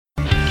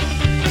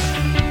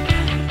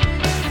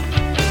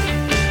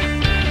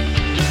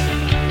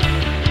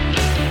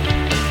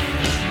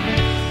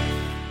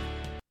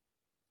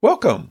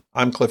Welcome.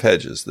 I'm Cliff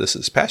Hedges. This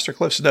is Pastor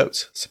Cliff's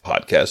Notes. It's a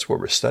podcast where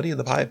we're studying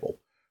the Bible.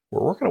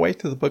 We're working our way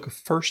through the book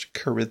of 1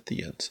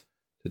 Corinthians.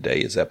 Today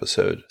is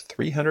episode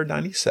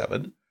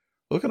 397,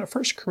 looking at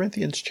 1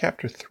 Corinthians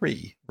chapter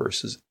 3,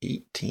 verses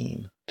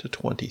 18 to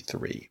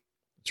 23.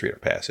 Let's read our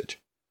passage.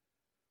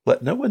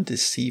 Let no one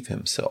deceive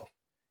himself.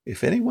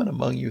 If anyone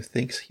among you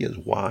thinks he is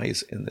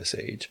wise in this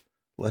age,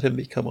 let him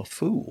become a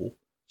fool,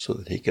 so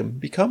that he can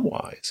become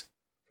wise.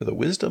 For the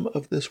wisdom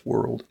of this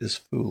world is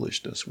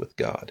foolishness with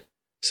God.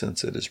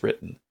 Since it is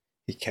written,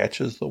 He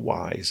catches the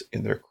wise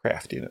in their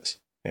craftiness.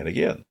 And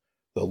again,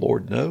 the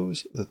Lord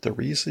knows that the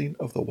reasoning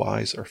of the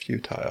wise are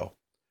futile.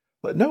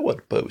 Let no one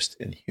boast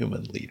in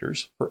human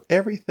leaders, for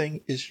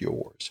everything is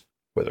yours,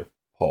 whether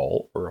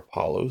Paul or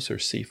Apollos or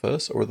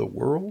Cephas or the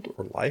world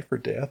or life or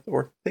death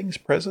or things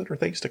present or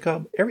things to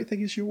come, everything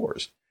is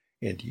yours,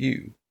 and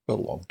you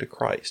belong to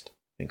Christ,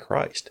 and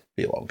Christ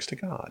belongs to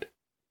God.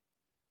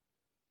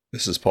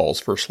 This is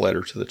Paul's first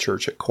letter to the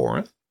church at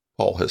Corinth.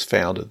 Paul has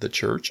founded the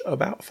church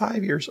about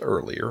 5 years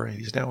earlier, and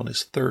he's now on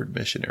his third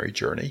missionary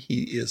journey.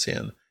 He is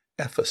in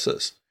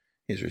Ephesus.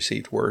 He's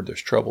received word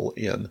there's trouble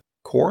in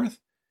Corinth,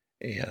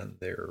 and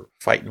they're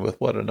fighting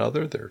with one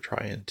another. They're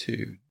trying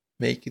to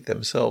make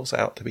themselves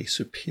out to be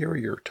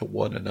superior to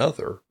one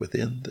another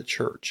within the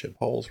church, and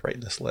Paul's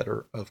writing this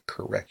letter of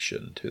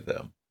correction to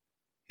them.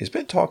 He's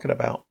been talking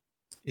about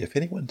if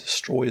anyone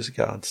destroys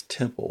God's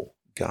temple,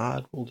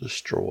 God will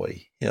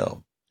destroy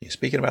him. He's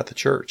speaking about the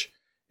church.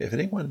 If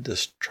anyone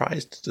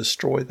tries to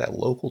destroy that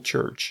local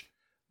church,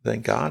 then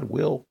God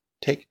will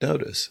take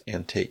notice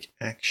and take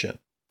action.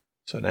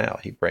 So now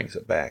he brings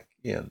it back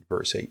in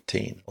verse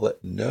 18.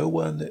 Let no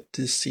one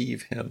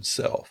deceive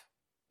himself.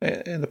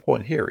 And the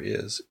point here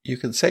is you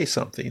can say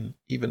something,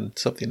 even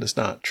something that's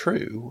not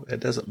true. It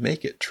doesn't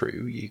make it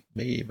true. You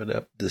may even end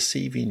up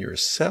deceiving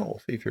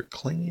yourself if you're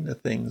clinging to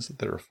things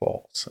that are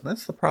false. And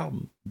that's the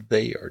problem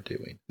they are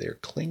doing. They're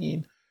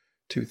clinging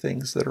to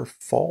things that are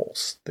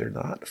false. They're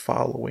not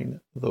following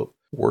the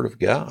Word of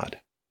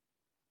God.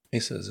 He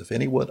says, if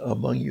anyone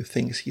among you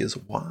thinks he is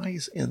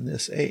wise in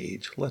this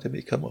age, let him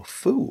become a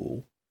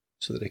fool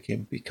so that he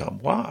can become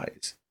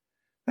wise.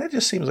 That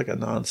just seems like a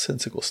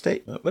nonsensical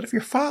statement, but if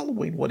you're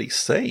following what he's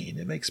saying,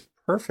 it makes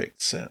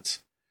perfect sense.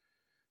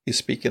 He's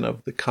speaking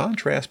of the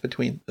contrast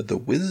between the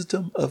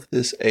wisdom of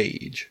this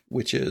age,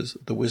 which is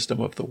the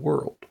wisdom of the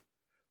world,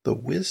 the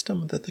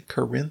wisdom that the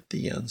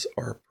Corinthians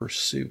are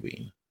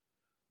pursuing,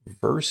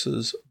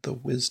 versus the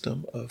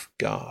wisdom of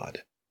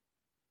God.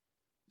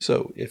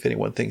 So if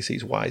anyone thinks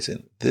he's wise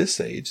in this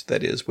age,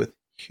 that is with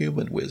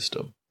human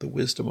wisdom, the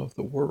wisdom of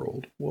the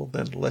world, well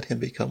then let him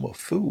become a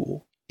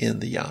fool in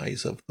the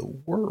eyes of the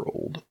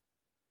world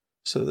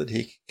so that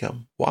he can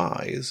become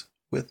wise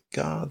with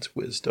God's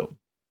wisdom.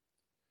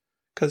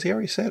 Because he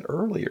already said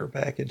earlier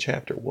back in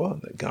chapter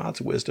 1 that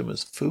God's wisdom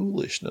is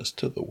foolishness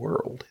to the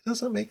world. It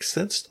doesn't make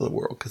sense to the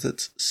world because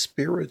it's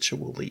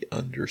spiritually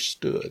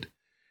understood.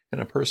 And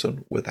a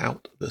person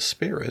without the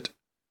Spirit,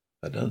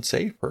 an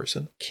unsaved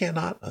person,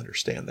 cannot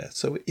understand that.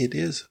 So it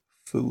is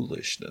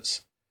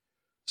foolishness.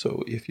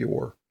 So if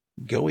you're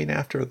going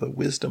after the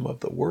wisdom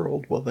of the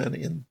world, well then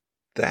in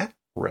that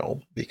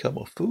realm become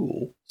a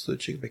fool so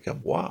that you can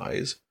become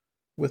wise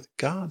with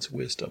God's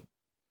wisdom.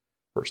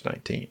 Verse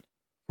 19,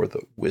 for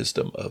the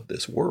wisdom of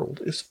this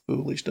world is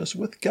foolishness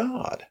with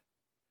God.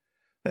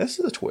 This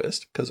is a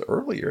twist, because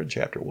earlier in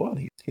chapter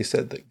 1, he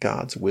said that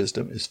God's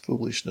wisdom is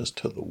foolishness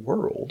to the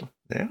world.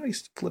 Now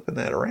he's flipping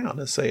that around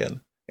and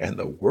saying, and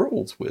the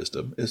world's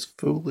wisdom is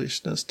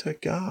foolishness to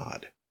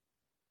God.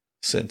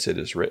 Since it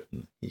is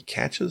written, He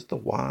catches the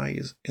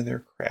wise in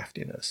their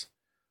craftiness.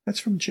 That's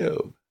from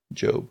Job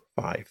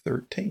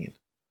 5:13.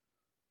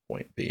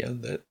 Point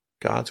being that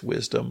God's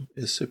wisdom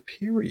is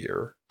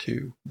superior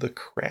to the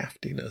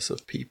craftiness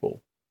of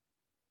people.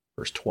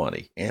 Verse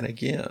 20, and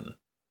again,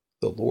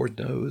 the Lord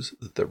knows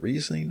that the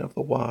reasoning of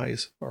the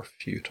wise are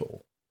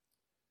futile.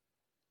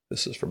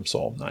 This is from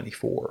Psalm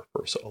 94,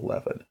 verse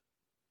 11.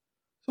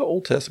 So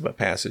Old Testament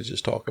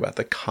passages talk about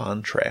the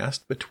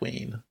contrast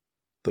between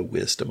the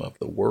wisdom of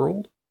the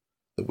world,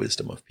 the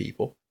wisdom of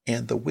people,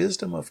 and the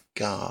wisdom of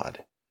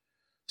God.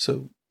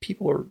 So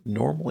people are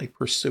normally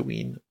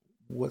pursuing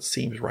what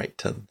seems right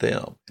to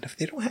them. And if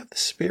they don't have the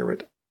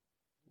Spirit,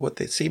 what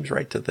seems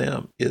right to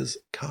them is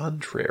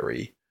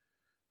contrary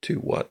to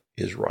what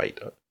is right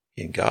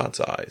in God's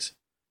eyes,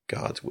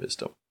 God's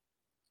wisdom.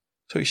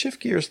 So he shifts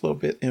gears a little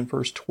bit in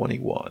verse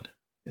 21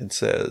 and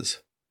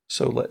says,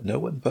 so let no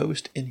one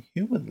boast in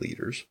human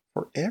leaders,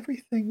 for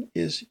everything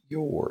is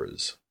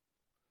yours.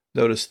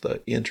 Notice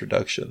the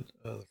introduction,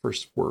 the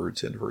first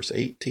words in verse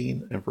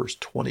 18 and verse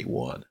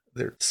 21.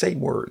 They're the same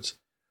words,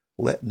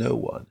 let no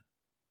one.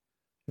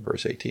 In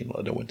verse 18,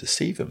 let no one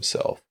deceive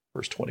himself.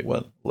 Verse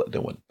 21, let no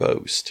one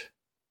boast.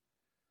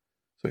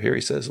 So here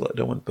he says, let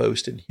no one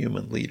boast in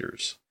human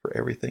leaders, for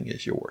everything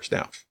is yours.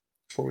 Now,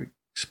 before we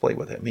explain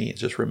what that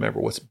means, just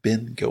remember what's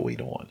been going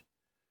on.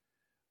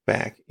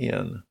 Back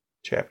in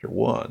chapter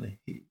 1,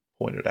 he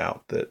pointed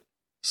out that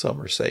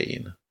some are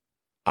saying,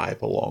 I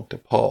belong to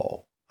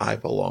Paul, I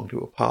belong to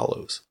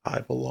Apollos. I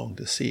belong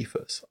to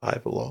Cephas. I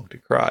belong to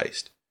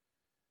Christ.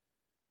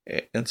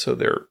 And so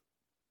they're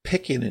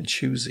picking and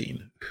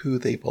choosing who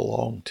they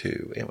belong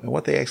to. And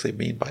what they actually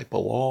mean by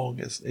belong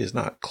is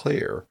not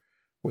clear.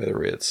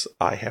 Whether it's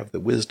I have the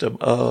wisdom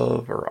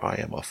of, or I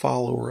am a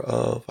follower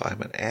of,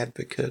 I'm an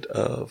advocate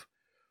of,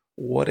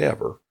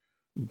 whatever.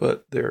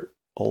 But they're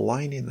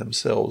aligning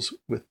themselves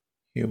with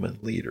human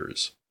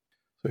leaders.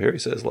 So here he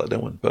says, let no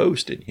one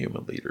boast in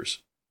human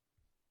leaders.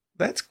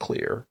 That's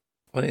clear.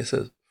 When he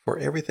says, for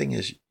everything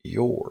is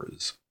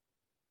yours.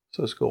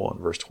 So let's go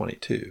on, verse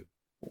 22.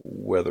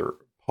 Whether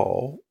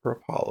Paul or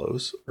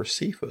Apollos or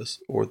Cephas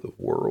or the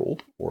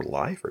world or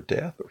life or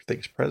death or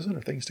things present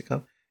or things to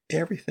come,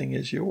 everything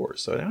is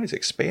yours. So now he's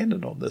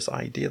expanding on this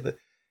idea that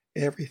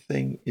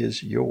everything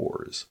is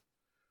yours.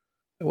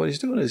 And what he's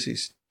doing is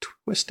he's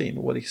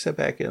twisting what he said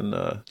back in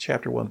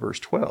chapter 1, verse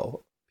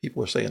 12.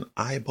 People are saying,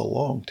 I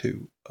belong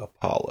to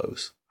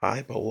Apollos.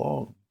 I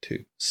belong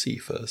to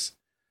Cephas.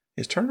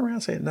 He's turning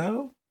around saying,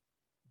 no,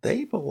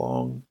 they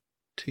belong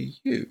to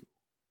you.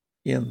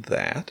 In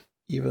that,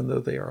 even though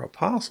they are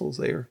apostles,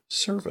 they are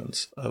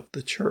servants of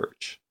the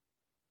church.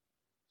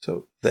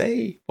 So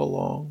they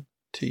belong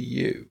to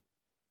you.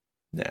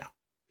 Now,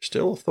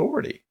 still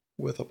authority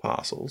with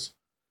apostles,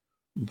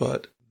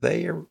 but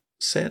they are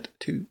sent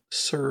to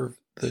serve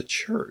the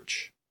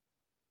church.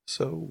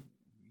 So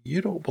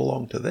you don't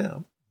belong to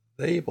them.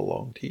 They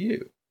belong to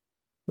you.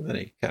 And then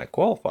he kind of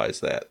qualifies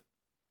that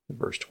in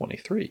verse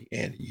 23.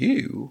 And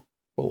you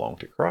belong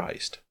to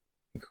Christ.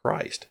 And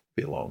Christ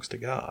belongs to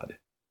God.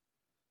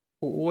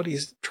 What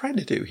he's trying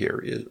to do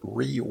here is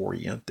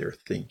reorient their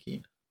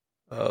thinking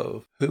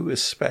of who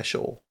is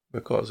special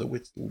because of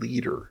which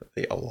leader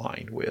they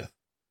align with.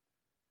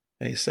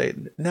 And he's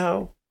saying,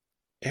 no,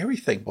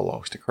 everything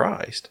belongs to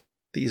Christ.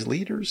 These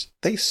leaders,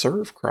 they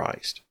serve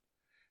Christ.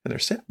 And they're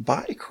sent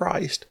by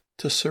Christ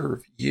to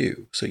serve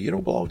you. So you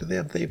don't belong to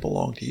them, they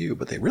belong to you.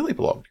 But they really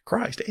belong to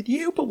Christ, and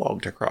you belong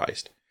to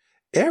Christ.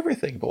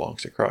 Everything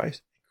belongs to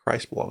Christ.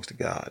 Christ belongs to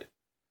God.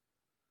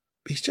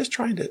 He's just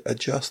trying to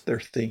adjust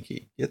their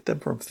thinking, get them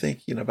from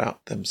thinking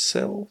about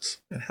themselves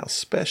and how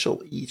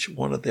special each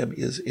one of them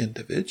is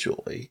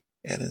individually,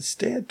 and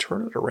instead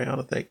turn it around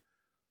and think,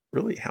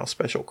 really, how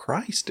special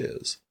Christ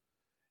is.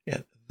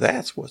 And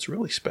that's what's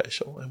really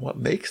special. And what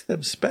makes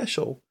them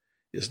special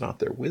is not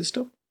their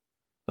wisdom,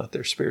 not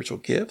their spiritual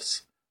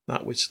gifts,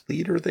 not which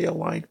leader they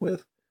align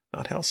with,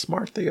 not how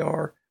smart they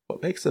are.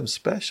 What makes them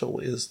special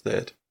is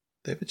that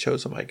they've been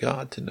chosen by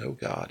God to know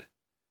God.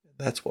 And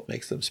that's what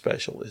makes them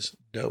special, is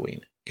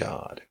knowing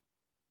God.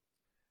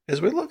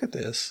 As we look at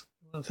this,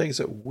 one of the things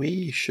that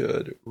we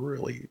should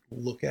really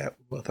look at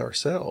with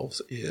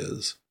ourselves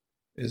is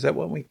that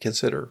what we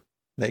consider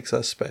makes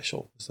us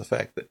special is the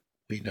fact that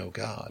we know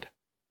God,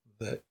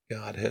 that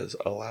God has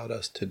allowed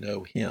us to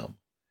know Him,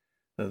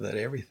 and that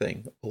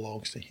everything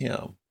belongs to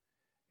Him.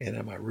 And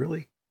am I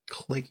really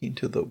clinging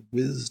to the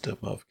wisdom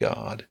of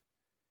God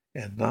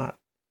and not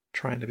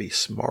trying to be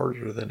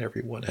smarter than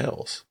everyone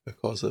else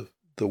because of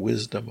the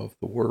wisdom of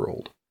the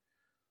world?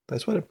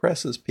 That's what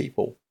impresses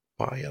people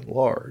by and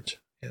large.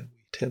 And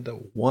we tend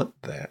to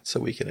want that so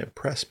we can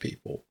impress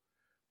people.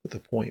 But the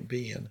point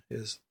being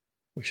is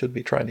we shouldn't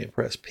be trying to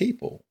impress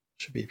people.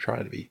 We should be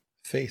trying to be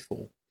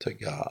faithful to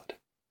God.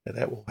 And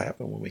that will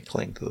happen when we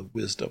cling to the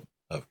wisdom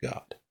of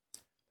God.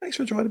 Thanks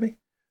for joining me.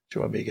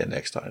 Join me again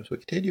next time as we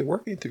continue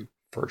working through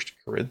 1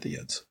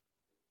 Corinthians.